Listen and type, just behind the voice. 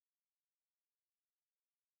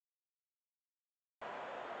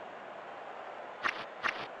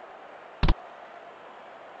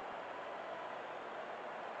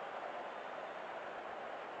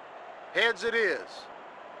Heads it is.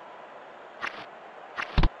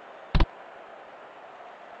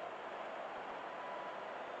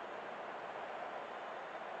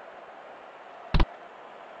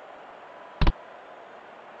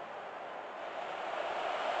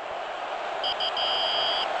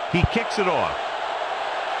 He kicks it off.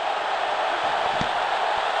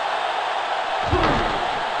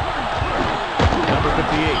 Number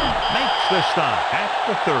 58 makes the stop at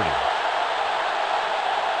the 30.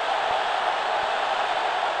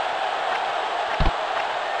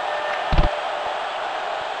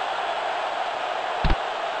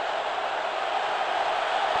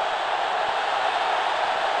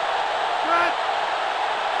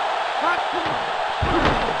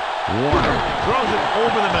 Warner throws it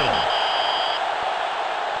over the middle.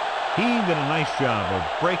 He did a nice job of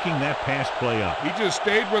breaking that pass play up. He just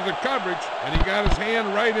stayed with the coverage, and he got his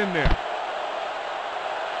hand right in there.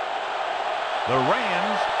 The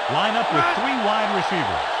Rams line up with 3 wide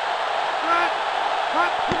receivers.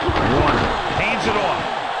 Warner hands it off.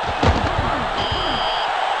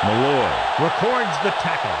 Malloy records the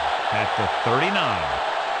tackle at the 39.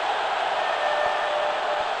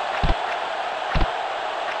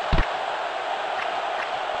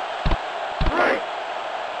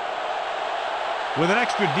 With an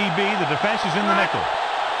extra DB, the defense is in the nickel.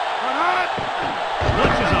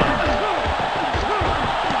 Blitz is on.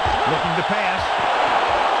 Looking to pass.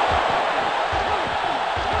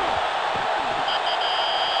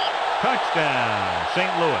 Touchdown,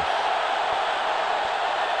 St. Louis.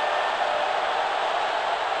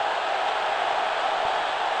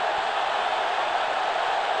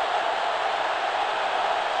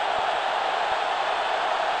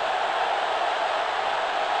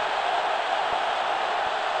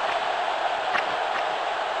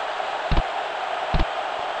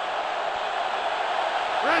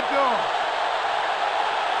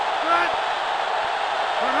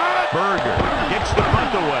 Berger gets the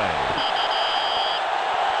punt away.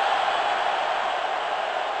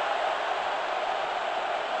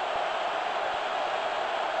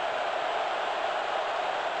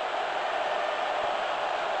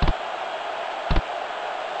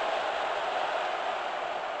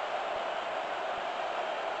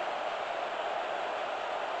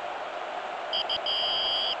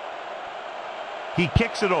 He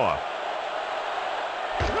kicks it off.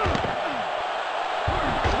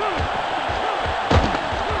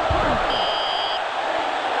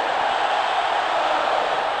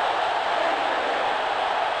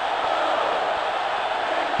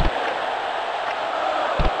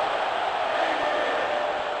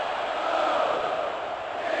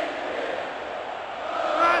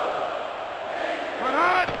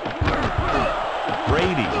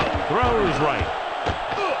 Brady throws right.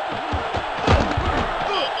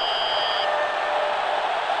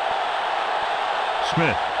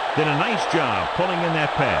 Smith did a nice job pulling in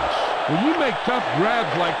that pass. When you make tough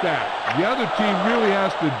grabs like that, the other team really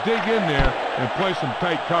has to dig in there and play some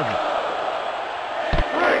tight coverage.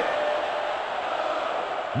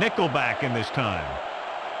 Nickelback in this time.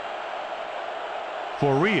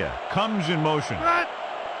 Faria comes in motion.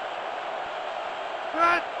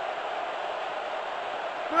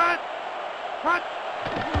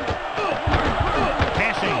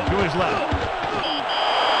 Passing to his left.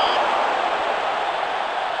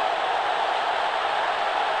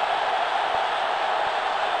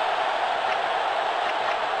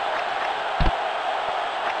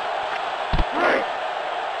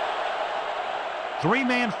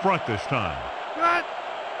 Three-man front this time.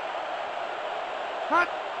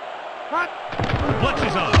 Blitz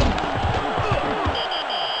is on.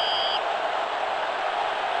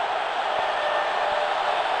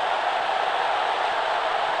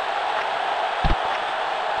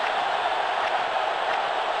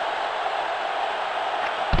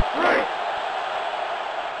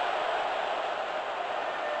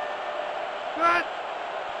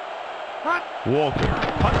 Walker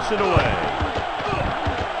punts it away.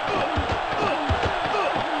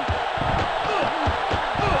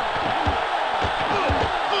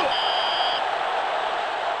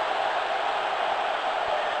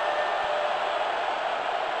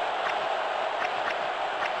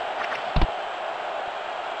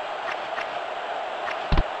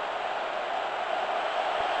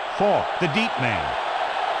 Falk, the deep man.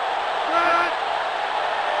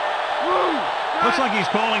 Looks like he's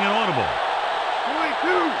calling an audible.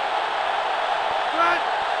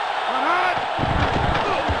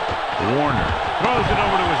 Warner throws it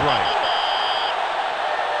over to his right.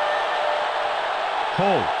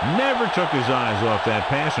 Holt never took his eyes off that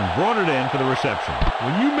pass and brought it in for the reception.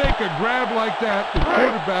 When you make a grab like that, the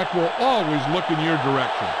quarterback will always look in your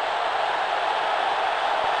direction.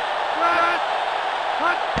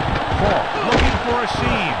 Looking for a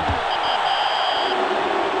seam.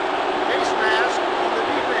 Face mask on the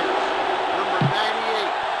defense. Number 98.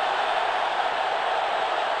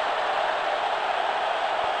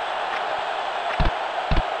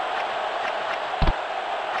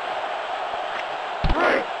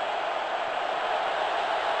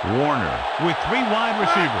 Warner with 3 wide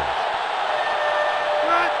receivers.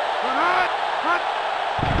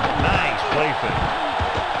 Nice play fake.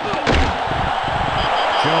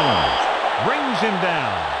 Jones brings him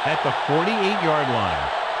down at the 48-yard line.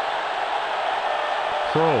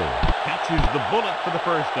 Crow catches the bullet for the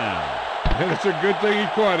first down. And it's a good thing he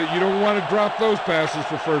caught it. You don't want to drop those passes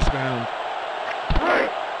for first down.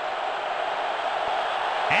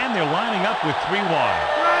 And they're lining up with 3 wide.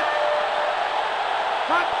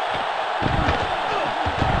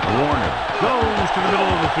 Warner goes to the middle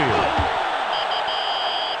of the field.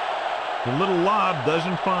 The little lob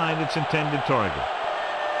doesn't find its intended target.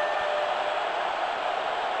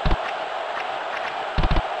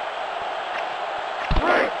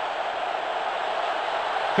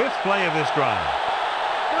 Fifth play of this drive.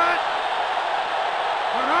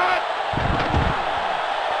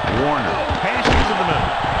 Warner passes to the middle.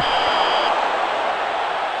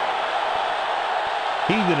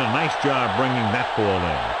 He did a nice job bringing that ball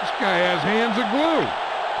in. This guy has hands of glue.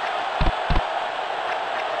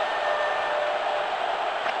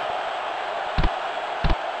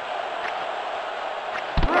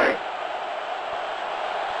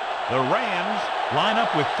 The Rams line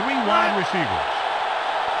up with 3 wide receivers.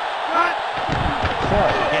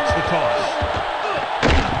 Paul gets the toss.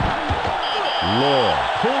 Law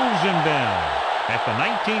pulls him down at the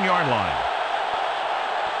 19-yard line.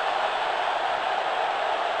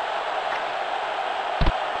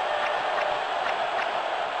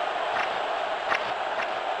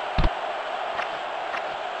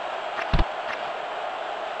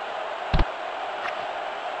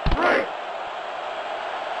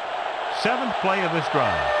 Seventh play of this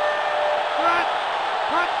drive.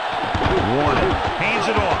 Warner hands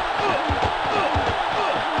it off.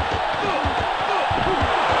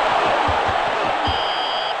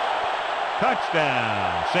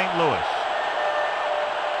 Touchdown, St. Louis.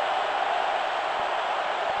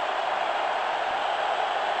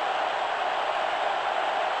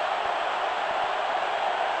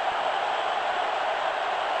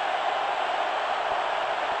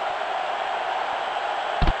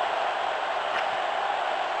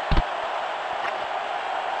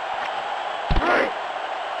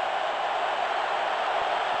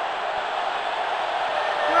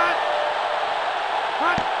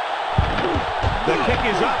 The kick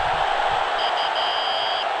is up.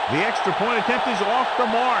 The extra point attempt is off the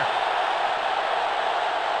mark.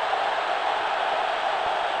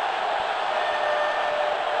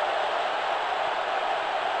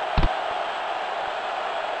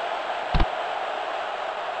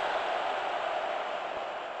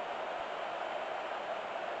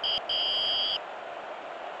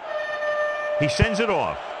 He sends it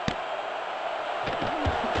off.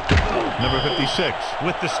 Number 56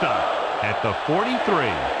 with the stop at the 43.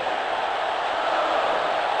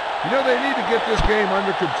 You know, they need to get this game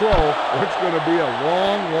under control, or it's going to be a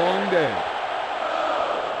long, long day.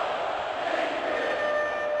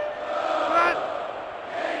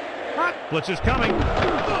 Blitz is coming.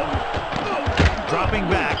 Dropping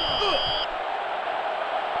back.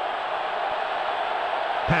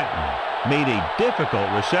 Patton made a difficult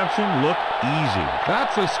reception look easy.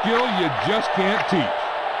 That's a skill you just can't teach.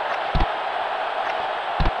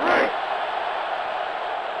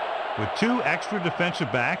 With 2 extra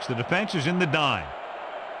defensive backs, the defense is in the dime.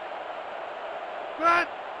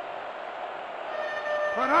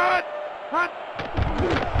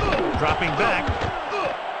 Dropping back.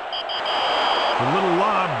 The little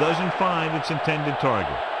lob doesn't find its intended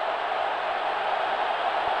target.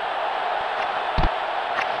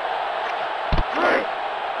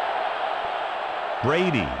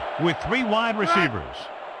 Brady with 3 wide receivers.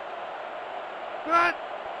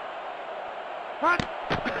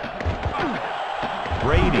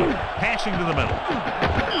 Brady passing to the middle.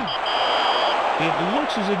 It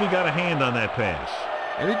looks as if he got a hand on that pass.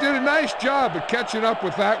 And he did a nice job of catching up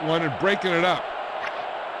with that one and breaking it up.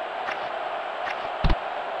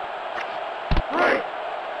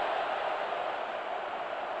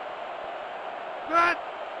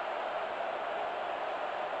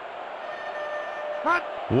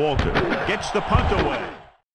 Walter gets the punt away.